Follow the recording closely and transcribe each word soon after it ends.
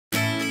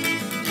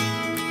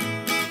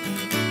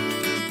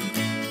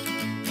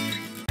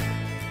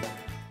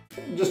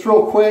just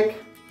real quick,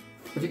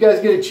 if you guys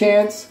get a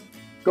chance,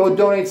 go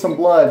donate some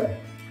blood.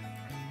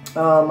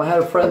 I had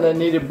a friend that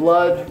needed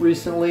blood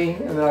recently,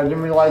 and I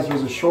didn't realize there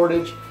was a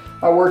shortage.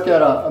 I work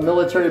at a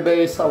military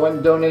base. I went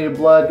and donated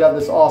blood, got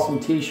this awesome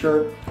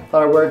t-shirt.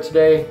 Thought I'd wear it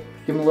today,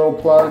 give him a little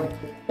plug.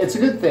 It's a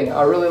good thing,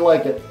 I really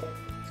like it.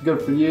 It's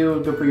good for you,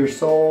 good for your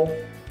soul,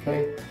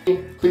 okay?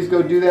 Please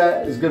go do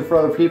that, it's good for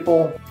other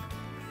people.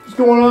 What's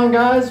going on,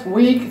 guys?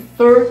 Week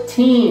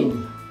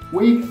 13,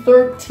 week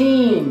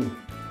 13,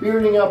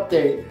 bearding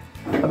update.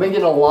 I've been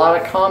getting a lot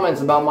of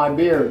comments about my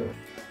beard.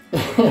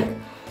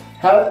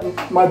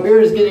 My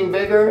beard is getting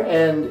bigger,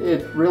 and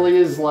it really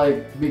is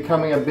like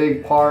becoming a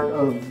big part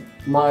of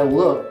my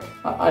look.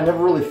 I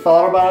never really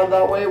thought about it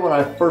that way when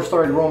I first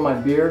started growing my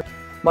beard.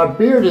 My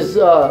beard is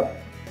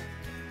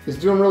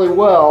doing really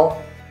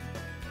well.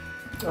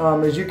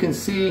 As you can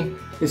see,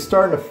 it's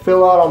starting to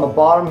fill out on the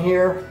bottom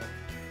here.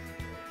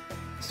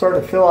 It's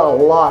starting to fill out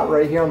a lot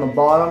right here on the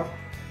bottom.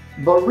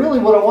 But really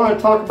what I want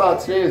to talk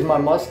about today is my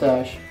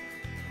mustache.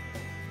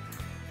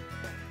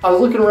 I was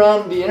looking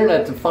around the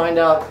internet to find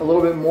out a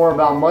little bit more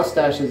about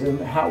mustaches and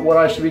what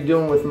I should be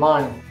doing with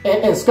mine.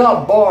 And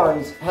Scott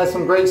Barnes has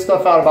some great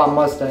stuff out about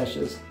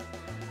mustaches.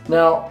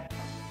 Now,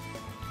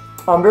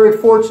 I'm very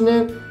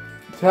fortunate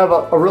to have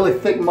a really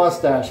thick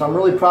mustache. I'm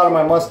really proud of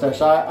my mustache.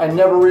 I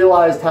never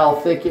realized how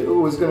thick it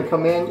was going to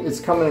come in.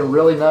 It's coming in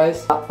really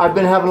nice. I've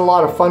been having a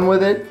lot of fun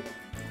with it.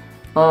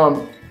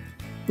 Now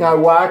I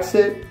wax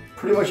it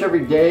pretty much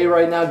every day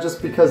right now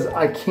just because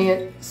I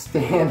can't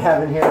stand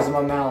having hairs in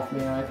my mouth,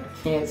 man.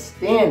 I can't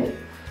stand it.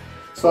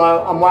 So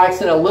I'm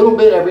waxing a little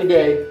bit every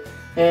day,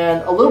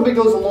 and a little bit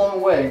goes a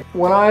long way.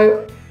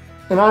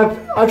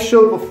 I've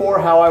showed before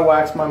how I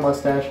wax my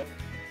mustache.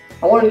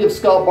 I wanted to give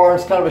Scott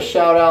Barnes kind of a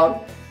shout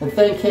out and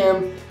thank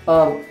him.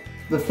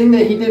 The thing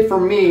that he did for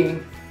me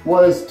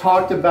was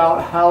talked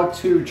about how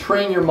to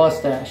train your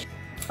mustache.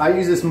 I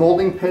use this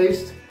molding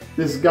paste.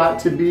 This Got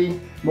to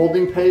Be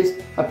molding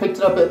paste. I picked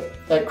it up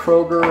at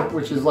Kroger,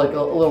 which is like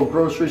a little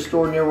grocery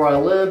store near where I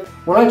live.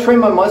 When I train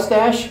my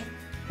mustache,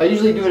 I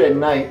usually do it at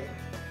night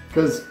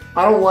because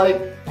I don't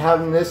like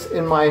having this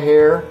in my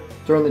hair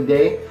during the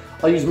day.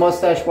 I'll use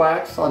mustache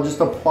wax. I'll just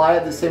apply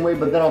it the same way,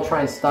 but then I'll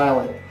try and style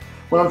it.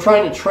 When I'm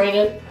trying to train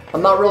it,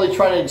 I'm not really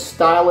trying to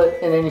style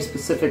it in any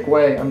specific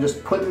way. I'm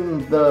just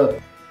putting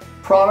the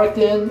product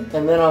in,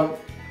 and then I'm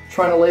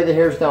trying to lay the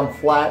hairs down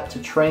flat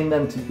to train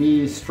them to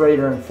be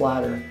straighter and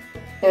flatter.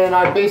 And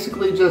I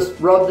basically just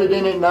rubbed it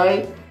in at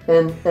night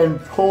and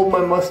pulled my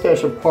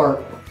mustache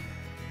apart.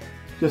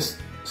 Just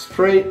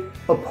straight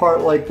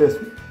apart like this.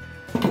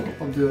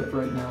 I'll do it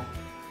right now.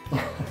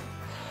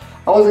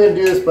 I wasn't gonna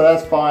do this, but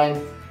that's fine.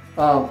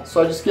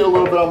 So I just get a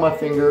little bit on my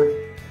finger,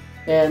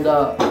 and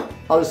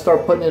I'll just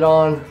start putting it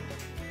on.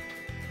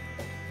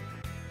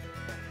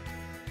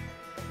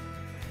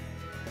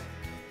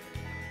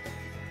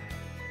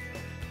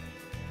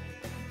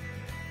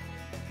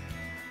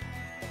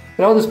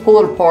 And I'll just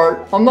pull it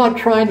apart. I'm not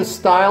trying to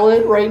style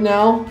it right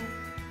now.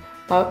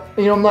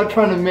 I'm not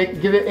trying to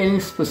give it any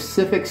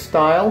specific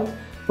style.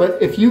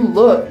 But if you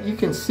look, you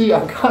can see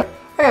I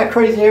got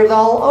crazy hairs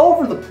all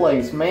over the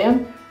place,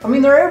 man. I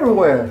mean, they're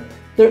everywhere.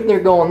 They're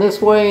going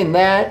this way and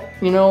that.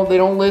 You know, they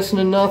don't listen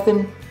to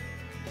nothing.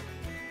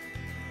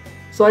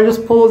 So I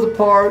just pull it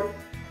apart,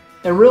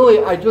 and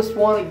really, I just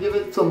want to give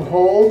it some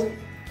hold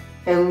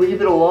and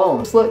leave it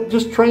alone.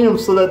 Just train them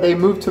so that they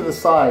move to the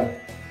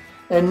side.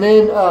 And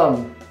then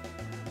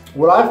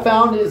what I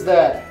found is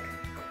that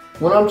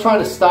when I'm trying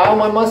to style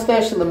my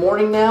mustache in the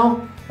morning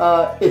now,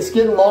 it's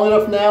getting long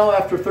enough now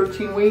after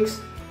 13 weeks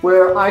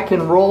where I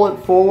can roll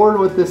it forward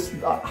with this.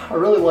 I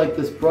really like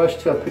this brush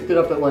too. I picked it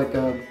up at like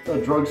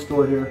a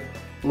drugstore here,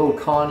 a little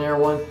Conair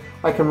one.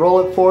 I can roll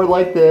it forward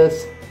like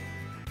this,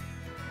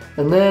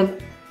 and then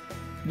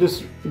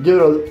just give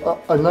it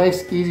a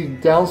nice easy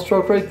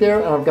downstroke right there,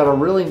 and I've got a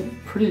really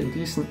pretty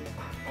decent,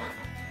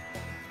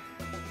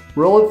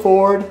 roll it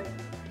forward,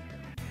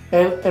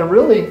 and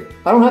really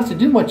I don't have to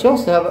do much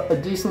else to have a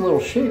decent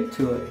little shape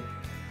to it.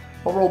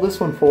 I'll roll this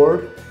one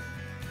forward,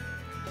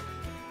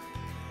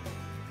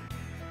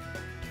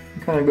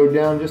 kind of go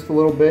down just a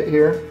little bit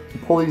here,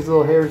 pull these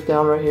little hairs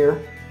down right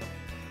here,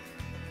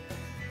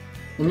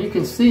 and you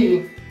can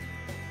see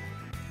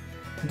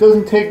it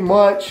doesn't take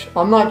much.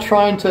 I'm not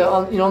trying to,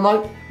 I'm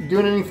not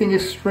doing anything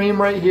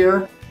extreme right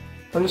here.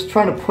 I'm just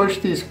trying to push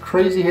these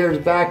crazy hairs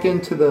back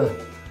into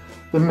the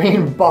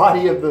main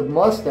body of the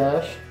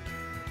mustache.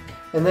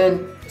 And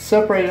then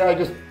separate it, I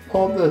just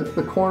pull up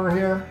the corner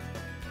here.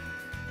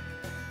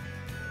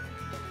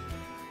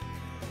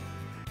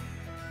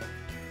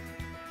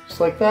 Just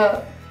like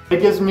that.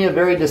 It gives me a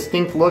very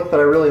distinct look that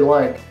I really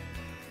like.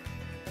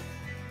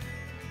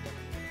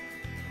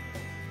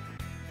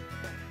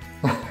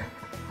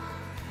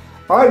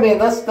 Alright, man,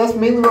 that's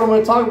mainly what I'm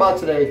going to talk about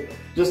today.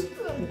 Just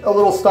a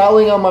little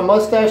styling on my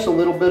mustache, a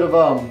little bit of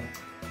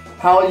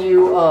how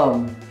you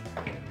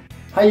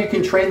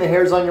can train the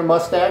hairs on your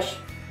mustache.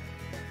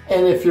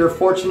 And if you're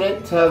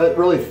fortunate to have it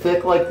really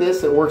thick like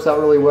this, it works out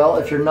really well.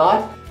 If you're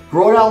not,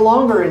 grow it out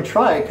longer and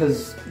try it,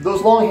 because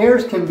those long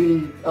hairs can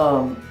be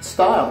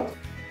styled.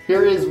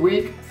 here is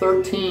week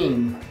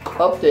 13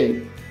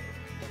 update.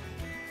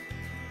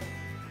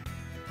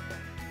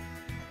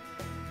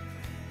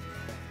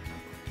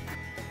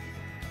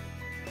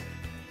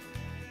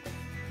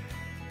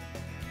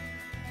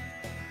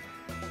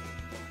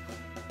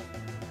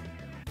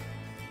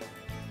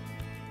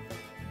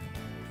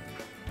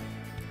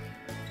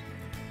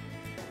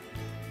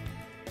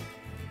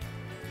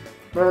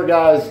 Remember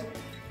guys,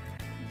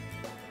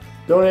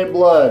 donate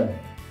blood.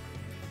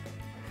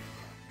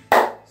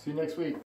 See you next week.